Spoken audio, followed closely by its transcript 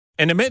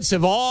In the midst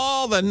of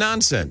all the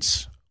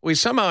nonsense, we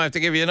somehow have to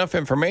give you enough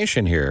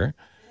information here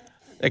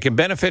that can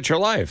benefit your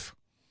life.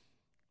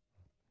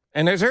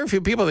 And there's very few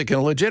people that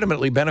can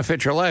legitimately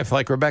benefit your life,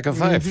 like Rebecca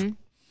Fyffe. Mm-hmm.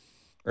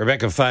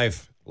 Rebecca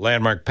Fyffe,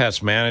 Landmark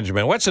Pest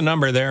Management. What's the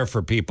number there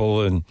for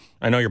people? And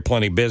I know you're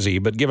plenty busy,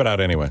 but give it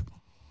out anyway.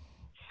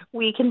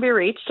 We can be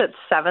reached at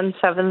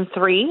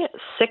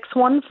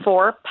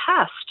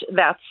 773-614-PEST.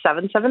 That's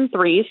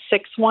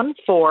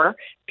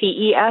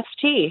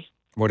 773-614-PEST.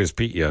 What is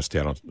PEST?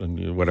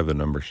 What are the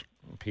numbers?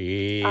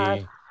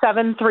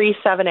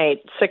 7378.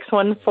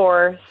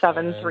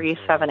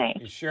 614-7378.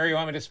 You sure you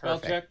want me to spell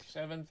check?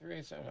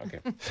 737?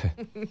 Okay.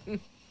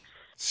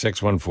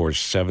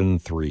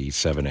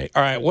 614-7378.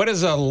 All right, what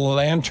is a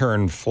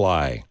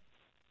lanternfly?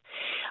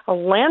 A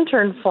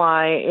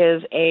lanternfly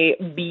is a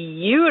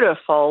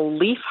beautiful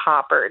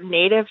leafhopper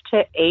native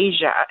to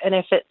Asia. And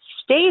if it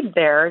stayed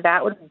there,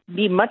 that would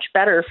be much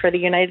better for the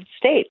United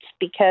States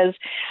because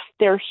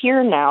they're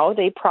here now.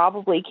 They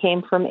probably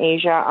came from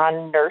Asia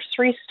on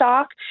nursery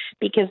stock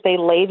because they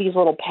lay these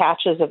little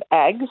patches of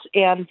eggs,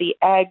 and the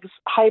eggs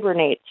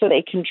hibernate so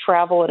they can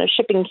travel in a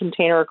shipping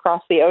container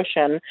across the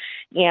ocean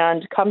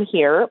and come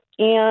here.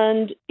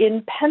 And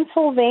in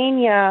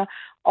Pennsylvania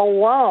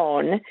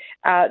alone,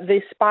 the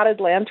spotted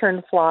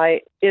lanternfly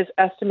is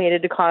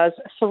estimated to cause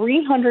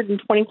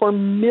 $324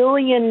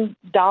 million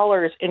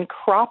in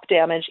crop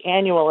damage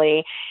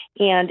annually.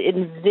 And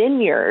in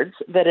vineyards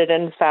that it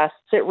infests,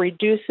 it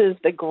reduces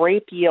the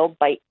grape yield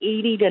by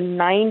 80 to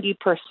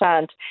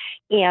 90%.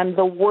 And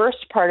the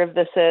worst part of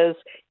this is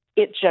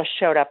it just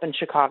showed up in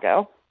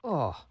Chicago.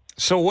 Oh.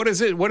 So what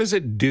does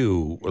it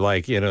do?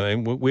 Like,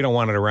 and we don't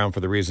want it around for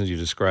the reasons you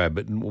described,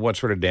 but what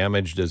sort of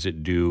damage does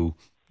it do,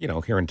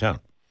 here in town?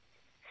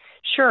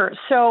 Sure.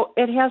 So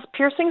it has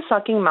piercing,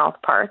 sucking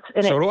mouth parts,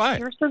 and it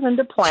pierces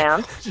into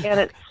plants, and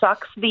it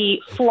sucks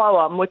the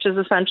phloem, which is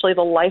essentially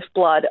the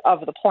lifeblood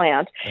of the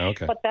plant.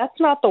 Okay. But that's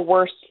not the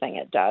worst thing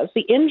it does.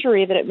 The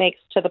injury that it makes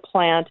to the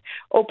plant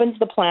opens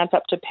the plant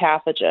up to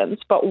pathogens.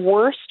 But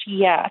worst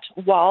yet,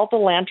 while the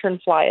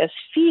lanternfly is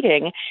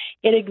feeding,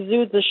 it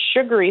exudes a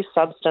sugary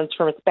substance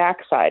from its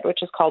backside,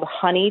 which is called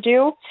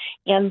honeydew.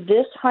 And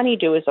this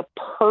honeydew is a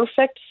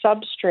perfect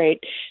substrate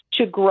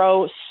to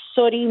grow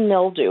sooty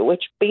mildew,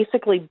 which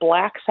basically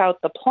blacks out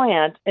the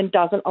plant and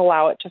doesn't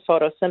allow it to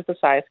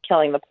photosynthesize,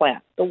 killing the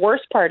plant. The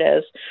worst part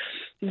is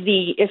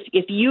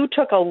if you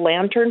took a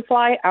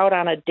lanternfly out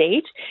on a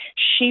date,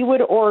 she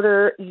would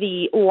order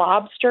the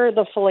lobster,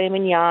 the filet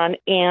mignon,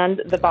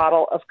 and the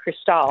bottle of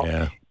Cristal.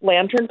 Yeah.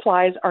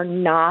 Lanternflies are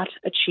not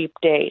a cheap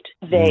date.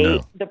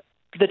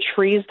 The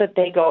trees that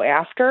they go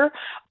after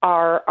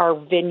are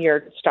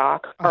vineyard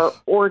stock, are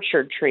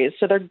orchard trees.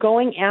 So they're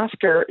going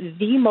after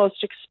the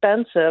most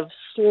expensive,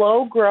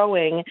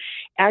 slow-growing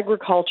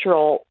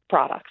agricultural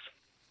products.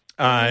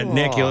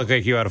 Nick, you look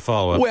like you had a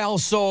follow-up. Well,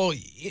 so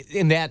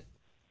in that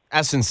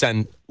essence,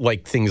 then,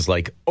 like things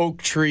like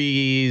oak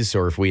trees,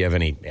 or if we have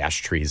any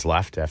ash trees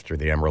left after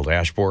the emerald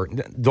ash borer,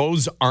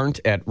 those aren't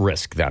at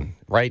risk then,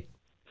 right?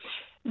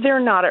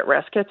 They're not at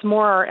risk. It's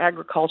more our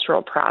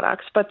agricultural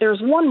products. But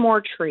there's one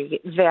more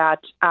tree that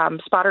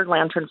spotted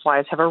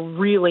lanternflies have a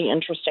really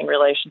interesting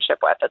relationship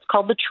with. It's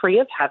called the tree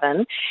of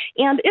heaven,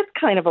 and it's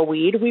kind of a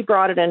weed. We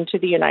brought it into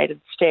the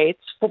United States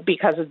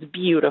because it's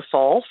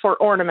beautiful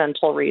for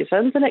ornamental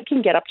reasons, and it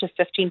can get up to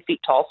 15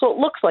 feet tall. So it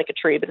looks like a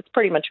tree, but it's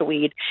pretty much a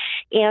weed.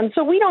 And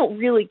so we don't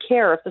really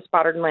care if the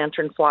spotted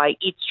lanternfly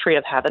eats tree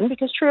of heaven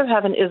because tree of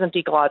heaven isn't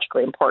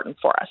ecologically important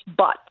for us.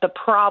 But the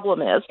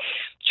problem is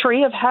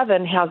tree of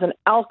heaven has an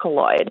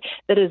alkaloid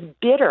that is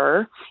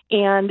bitter,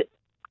 and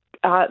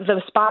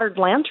the spotted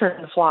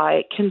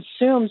lanternfly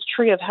consumes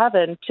tree of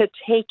heaven to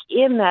take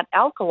in that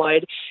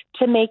alkaloid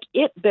to make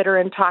it bitter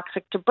and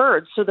toxic to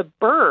birds. So the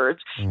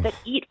birds that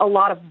eat a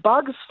lot of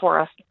bugs for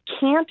us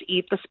can't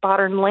eat the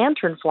spotted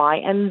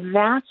lanternfly, and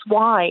that's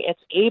why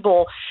it's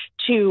able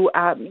to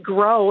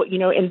grow,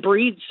 and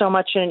breed so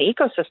much in an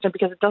ecosystem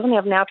because it doesn't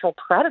have natural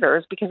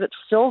predators because it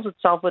fills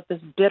itself with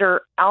this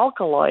bitter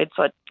alkaloid.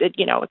 So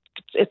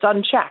it's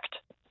unchecked.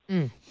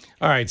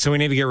 All right, so we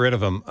need to get rid of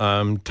them.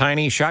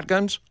 Tiny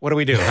shotguns? What do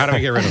we do? How do we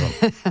get rid of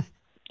them?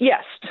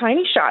 Yes,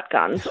 tiny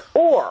shotguns.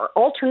 Or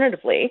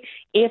alternatively,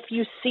 if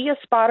you see a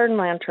spotted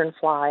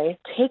lanternfly,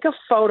 take a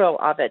photo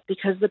of it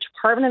because the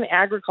Department of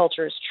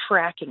Agriculture is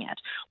tracking it.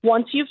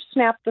 Once you've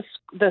snapped the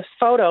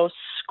photo,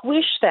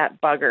 squish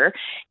that bugger,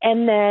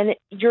 and then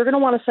you're going to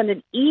want to send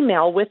an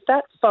email with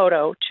that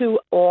photo to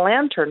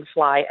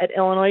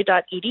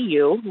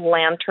lanternfly@illinois.edu,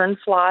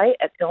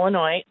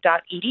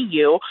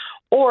 lanternfly@illinois.edu,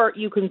 or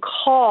you can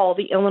call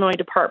the Illinois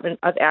Department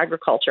of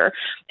Agriculture,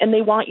 and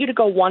they want you to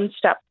go one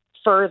step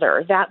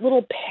further. That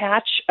little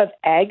patch of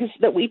eggs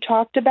that we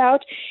talked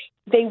about,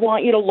 they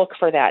want you to look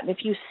for that. And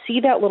if you see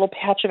that little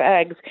patch of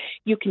eggs,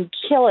 you can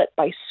kill it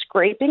by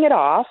scraping it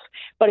off.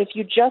 But if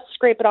you just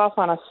scrape it off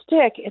on a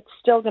stick, it's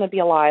still going to be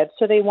alive.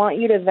 So they want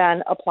you to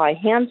then apply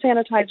hand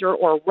sanitizer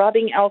or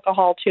rubbing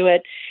alcohol to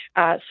it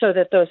so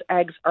that those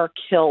eggs are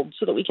killed,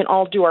 so that we can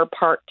all do our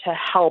part to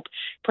help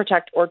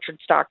protect orchard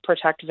stock,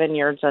 protect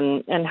vineyards,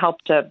 and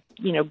help to,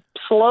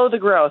 slow the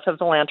growth of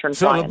the lanternfly.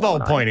 So the whole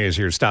point is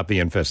here, stop the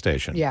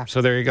infestation. Yeah.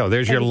 So there you go.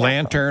 There's your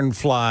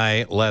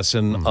lanternfly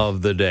lesson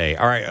of the day.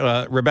 All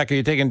right, Rebecca,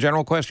 you taking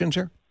general questions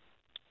here?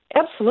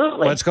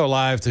 Absolutely. Let's go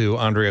live to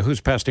Andrea.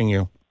 Who's pesting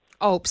you?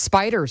 Oh,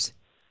 spiders.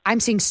 I'm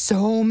seeing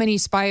so many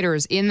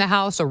spiders in the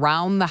house,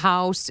 around the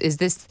house. Is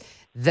this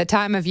the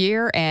time of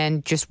year?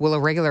 And just will a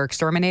regular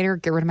exterminator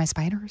get rid of my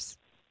spiders?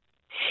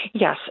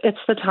 Yes, it's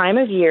the time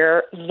of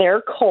year.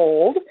 They're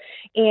cold,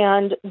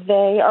 and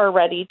they are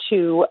ready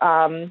to,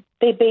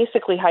 they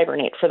basically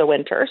hibernate for the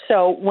winter.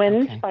 So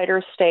when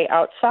spiders stay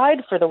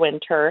outside for the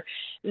winter,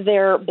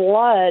 their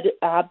blood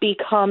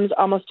becomes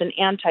almost an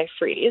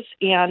antifreeze,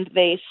 and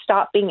they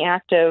stop being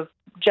active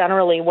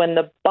generally when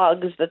the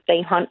bugs that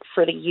they hunt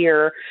for the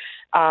year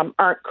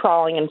aren't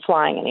crawling and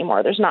flying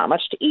anymore. There's not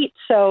much to eat,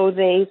 so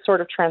they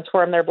sort of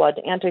transform their blood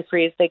to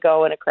antifreeze. They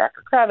go in a crack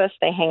or crevice,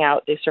 they hang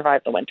out, they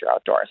survive the winter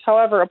outdoors.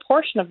 However, a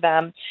portion of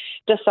them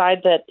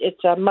decide that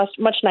it's a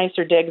much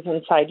nicer digs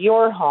inside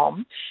your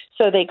home,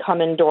 so they come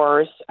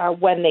indoors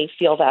when they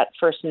feel that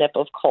first nip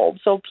of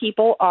cold. So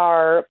people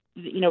are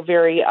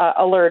very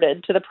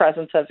alerted to the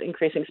presence of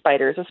increasing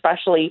spiders,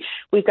 especially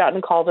we've gotten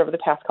calls over the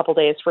past couple of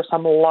days for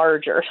some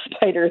larger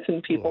spiders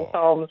in people's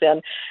homes.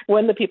 And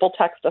when the people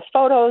text us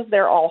photos,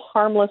 they're all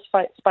harmless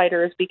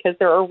spiders because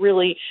there are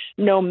really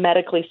no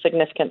medically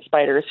significant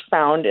spiders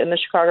found in the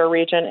Chicago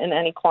region in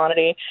any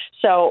quantity.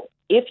 So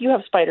if you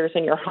have spiders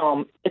in your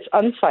home, it's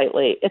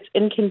unsightly, it's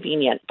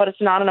inconvenient, but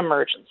it's not an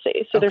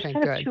emergency. So there's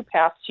kind of two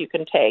paths you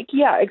can take.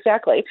 Yeah,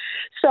 exactly.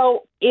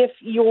 So if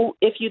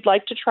you'd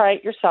like to try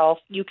it yourself,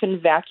 you can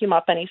vacuum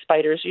up any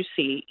spiders you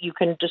see. You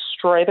can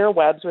destroy their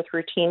webs with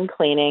routine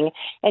cleaning,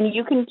 and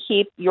you can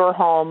keep your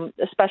home,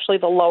 especially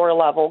the lower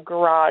level,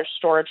 garage,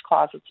 storage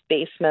closets,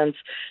 basements,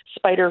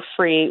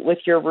 spider-free with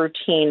your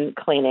routine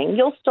cleaning.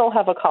 You'll still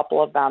have a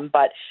couple of them,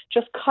 but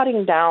just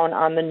cutting down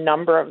on the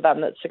number of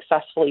them that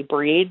successfully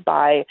breed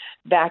by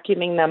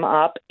vacuuming them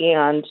up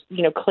and,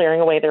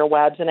 clearing away their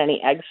webs and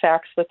any egg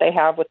sacs that they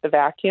have with the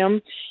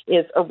vacuum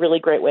is a really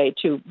great way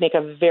to make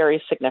a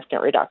very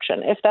significant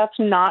reduction. If that's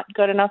not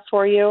good enough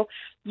for you,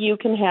 you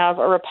can have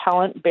a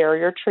repellent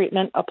barrier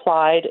treatment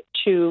applied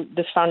to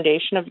the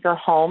foundation of your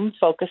home,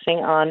 focusing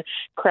on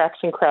cracks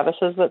and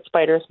crevices that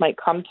spiders might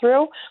come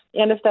through.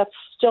 And if that's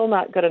still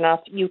not good enough,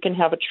 you can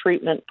have a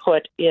treatment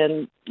put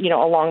in,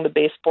 along the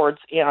baseboards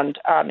and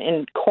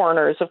in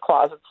corners of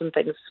closets and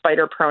things,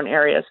 spider-prone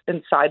areas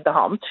inside the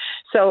home.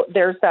 So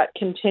there's that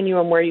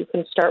continuum where you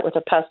can start with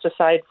a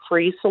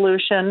pesticide-free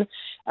solution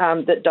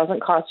that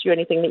doesn't cost you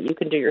anything that you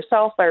can do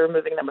yourself by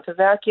removing them with a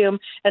vacuum.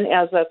 And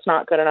as that's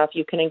not good enough,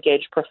 you can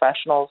engage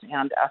professionals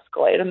and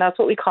escalate. And that's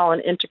what we call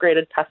an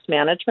integrated pest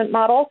management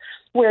model,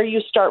 where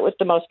you start with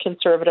the most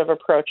conservative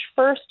approach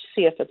first,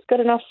 see if it's good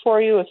enough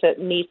for you, if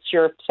it meets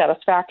your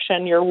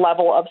satisfaction, your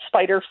level of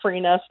spider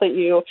freeness that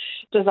you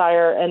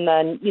desire, and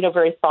then,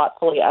 very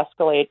thoughtfully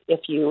escalate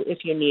if you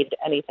need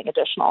anything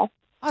additional.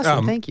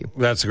 Awesome. Thank you.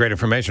 That's great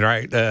information. All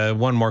right.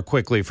 One more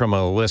quickly from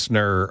a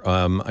listener.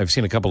 I've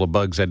seen a couple of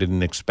bugs I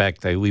didn't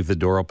expect. I leave the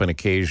door open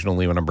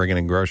occasionally when I'm bringing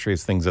in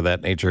groceries, things of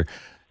that nature.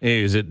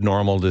 Is it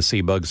normal to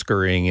see bugs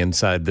scurrying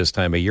inside this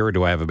time of year, or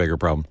do I have a bigger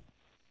problem?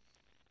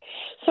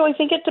 So I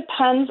think it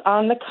depends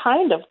on the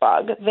kind of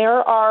bug.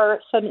 There are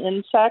some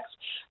insects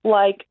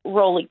like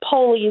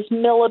roly-polies,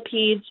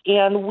 millipedes,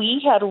 and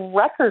we had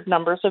record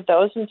numbers of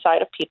those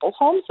inside of people's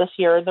homes this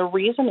year. And the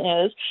reason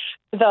is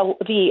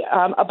the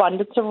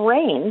abundance of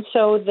rain.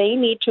 So they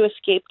need to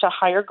escape to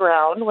higher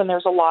ground when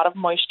there's a lot of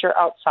moisture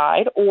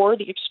outside, or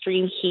the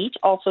extreme heat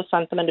also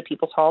sent them into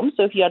people's homes.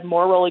 So if you had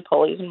more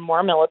roly-polies and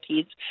more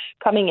millipedes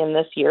coming in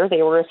this year,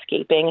 they were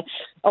escaping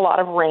a lot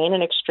of rain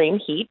and extreme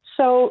heat.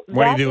 So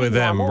what do you do with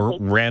them?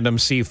 Random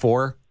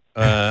C4?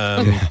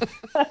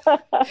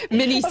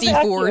 Mini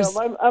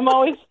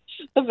C4s.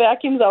 The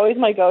vacuum's always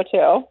my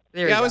go-to.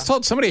 I was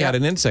told somebody had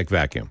an insect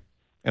vacuum.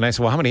 And I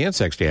said, well, how many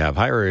insects do you have?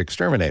 Hire an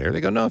exterminator.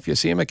 They go, no, if you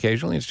see them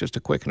occasionally, it's just a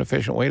quick and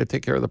efficient way to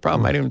take care of the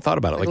problem. I hadn't even thought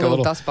about it. Like a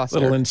little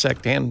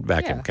insect hand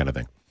vacuum kind of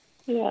thing.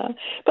 Yeah.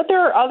 But there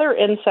are other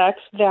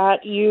insects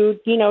that you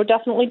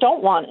definitely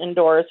don't want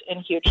indoors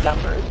in huge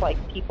numbers. Like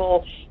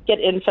people get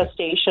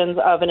infestations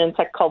of an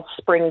insect called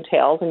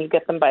springtails, and you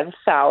get them by the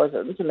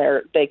thousands, and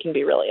they can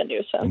be really a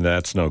nuisance.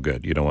 That's no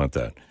good. You don't want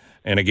that.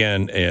 And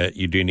again,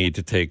 you do need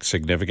to take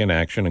significant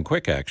action and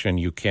quick action.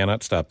 You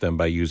cannot stop them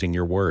by using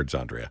your words,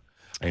 Andrea.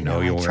 I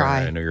know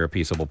you're a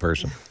peaceable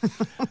person.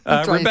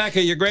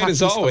 Rebecca, you're great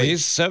as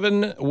always.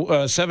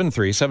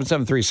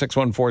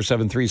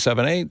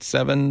 773-614-7378,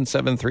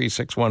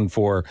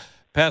 773-614.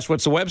 Pest,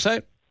 what's the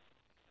website?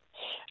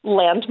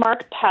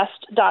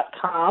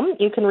 landmarkpest.com.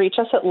 You can reach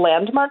us at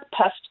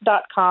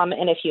landmarkpest.com.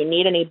 And if you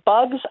need any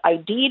bugs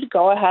ID'd,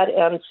 go ahead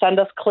and send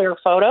us clear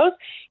photos,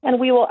 and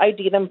we will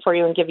ID them for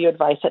you and give you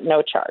advice at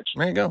no charge.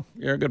 There you go.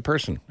 You're a good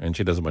person. And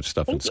she does a bunch of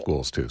stuff in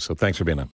schools, too. So thanks for being on.